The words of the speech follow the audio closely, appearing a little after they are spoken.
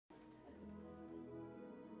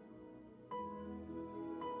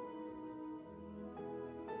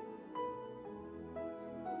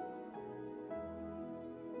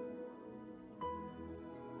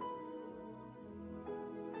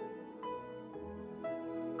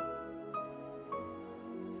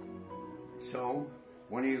so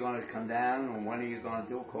when are you going to come down and when are you going to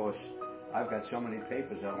do? Of course, I've got so many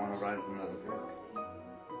papers I want to write another book.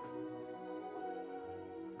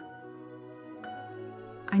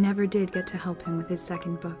 I never did get to help him with his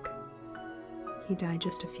second book. He died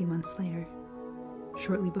just a few months later,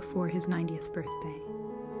 shortly before his 90th birthday.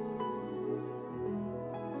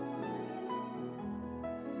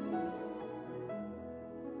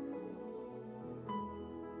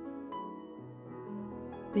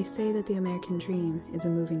 They say that the American dream is a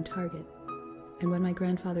moving target, and when my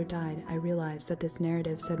grandfather died, I realized that this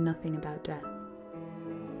narrative said nothing about death,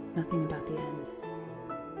 nothing about the end.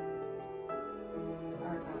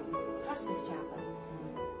 Our hospice chaplain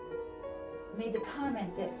made the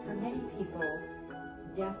comment that for many people,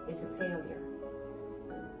 death is a failure.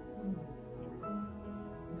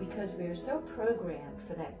 Because we are so programmed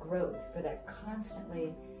for that growth, for that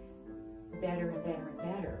constantly better and better and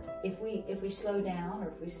better. If we slow down, or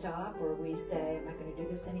if we stop, or we say, I'm not going to do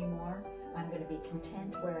this anymore, I'm going to be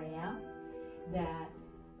content where I am,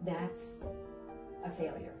 that's a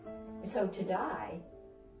failure. So to die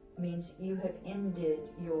means you have ended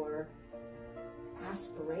your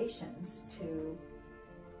aspirations to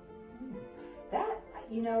that,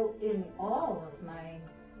 you know, in all of my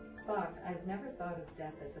thoughts, I've never thought of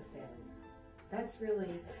death as a failure. That's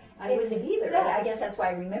really, I wouldn't have either. I guess that's why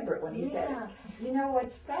I remember it when he said it. You know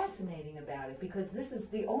what's fascinating about it, because this is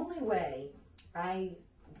the only way I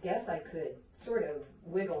guess I could sort of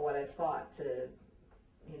wiggle what I've thought to,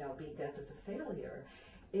 you know, be death as a failure,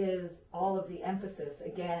 is all of the emphasis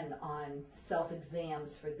again on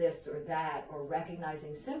self-exams for this or that, or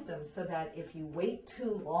recognizing symptoms, so that if you wait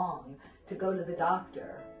too long to go to the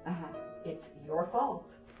doctor, it's your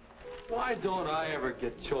fault. Why don't I ever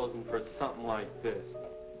get chosen for something like this?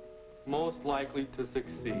 Most likely to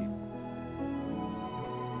succeed.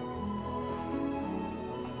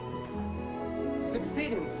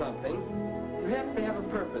 Succeed in something, you have to have a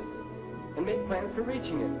purpose, and make plans for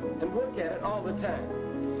reaching it, and work at it all the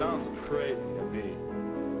time. Sounds crazy to me.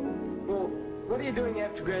 Well, what are you doing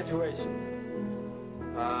after graduation?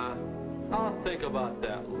 I'll think about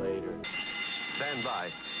that later. Stand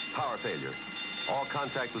by. Power failure. All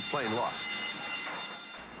contact with plane lost.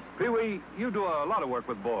 Pee-wee, you do a lot of work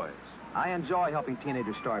with boys. I enjoy helping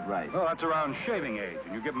teenagers start right. Well, that's around shaving age.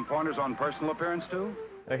 And you give them pointers on personal appearance, too?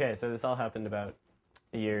 Okay, so this all happened about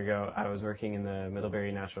a year ago. I was working in the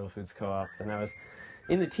Middlebury Natural Foods Co-op, and I was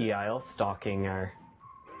in the tea aisle stocking our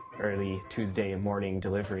early Tuesday morning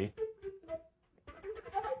delivery.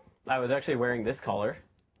 I was actually wearing this collar.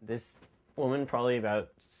 This woman, probably about,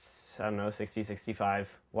 I don't know, 60, 65,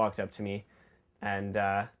 walked up to me and,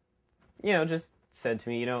 you know, just said to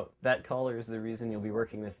me, you know, that collar is the reason you'll be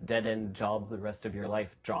working this dead-end job the rest of your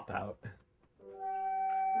life. Drop out.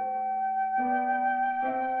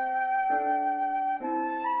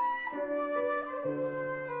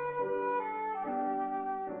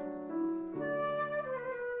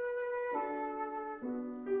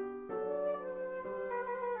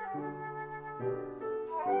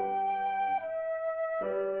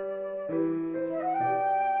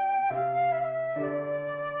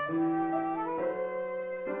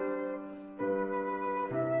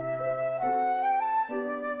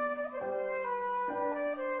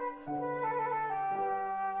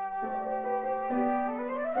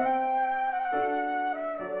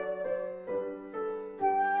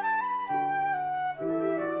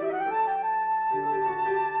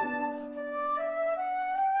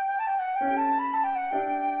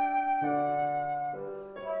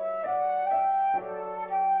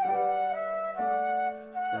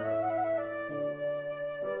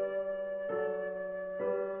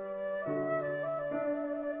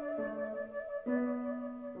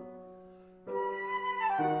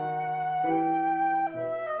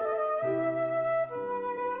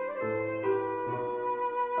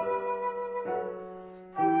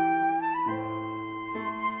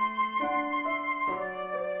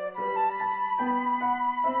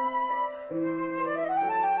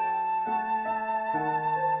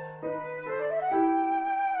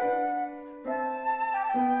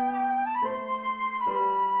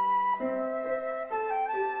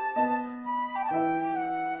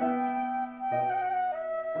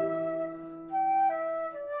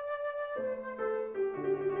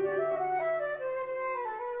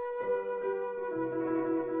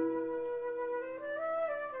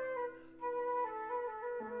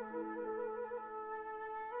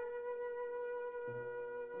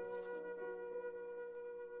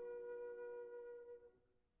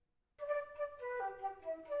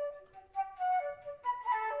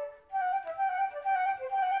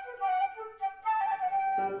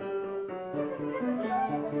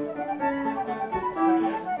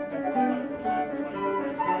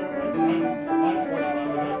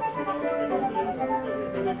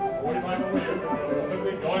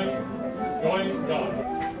 Going, done.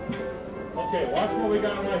 Okay, watch what we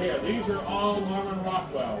got right here. These are all Norman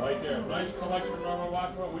Rockwell right there. Nice collection of Norman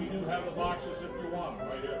Rockwell. We do have the boxes if you want them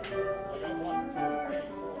right here. I got 1, 2, 3,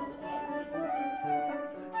 4, 5,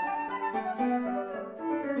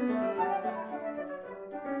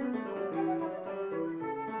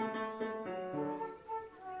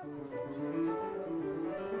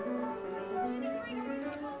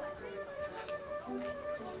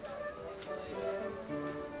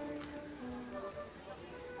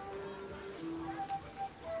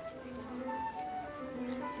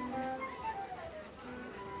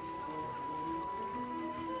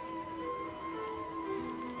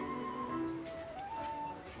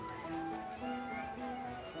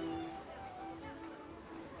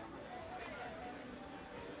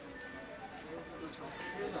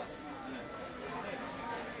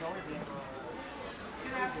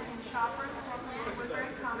 Good afternoon, shoppers. We're very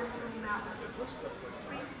common to the mountains.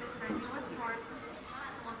 Please visit our newest stores,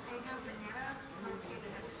 Ortega Veneta,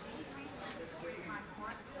 located at 8365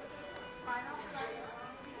 Court. Final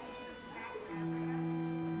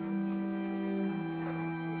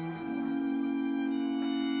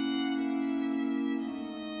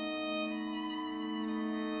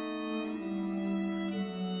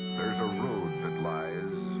There's a road that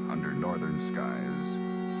lies under northern skies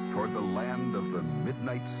toward the land of the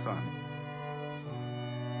midnight sun.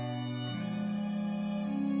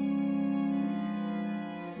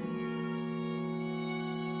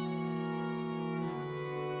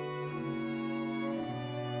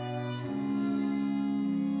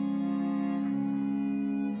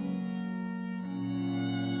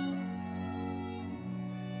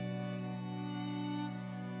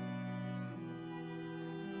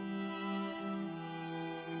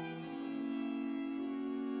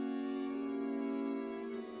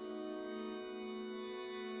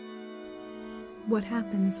 What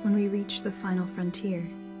happens when we reach the final frontier?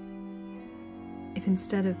 If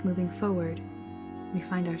instead of moving forward, we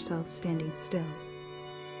find ourselves standing still?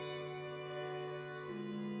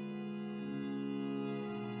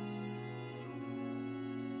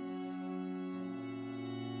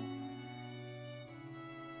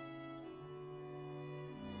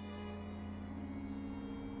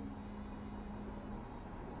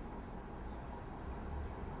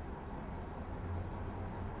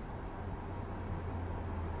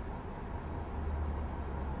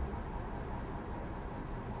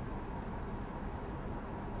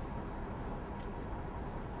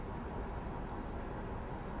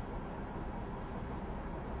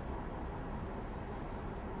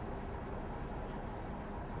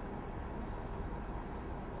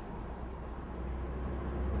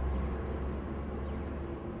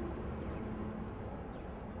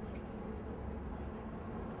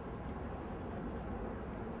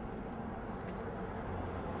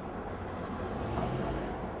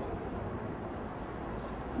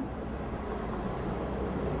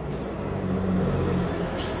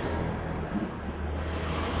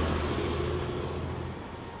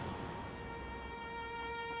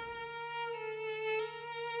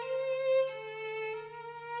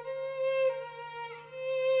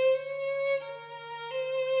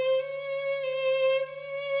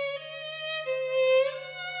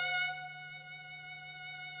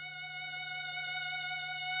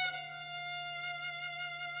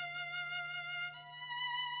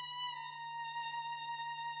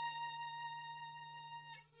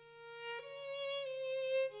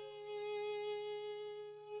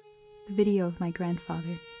 The video of my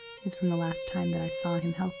grandfather is from the last time that I saw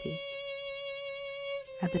him healthy.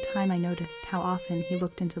 At the time I noticed how often he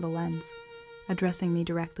looked into the lens, addressing me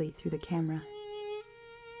directly through the camera.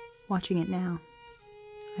 Watching it now,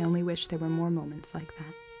 I only wish there were more moments like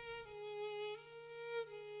that.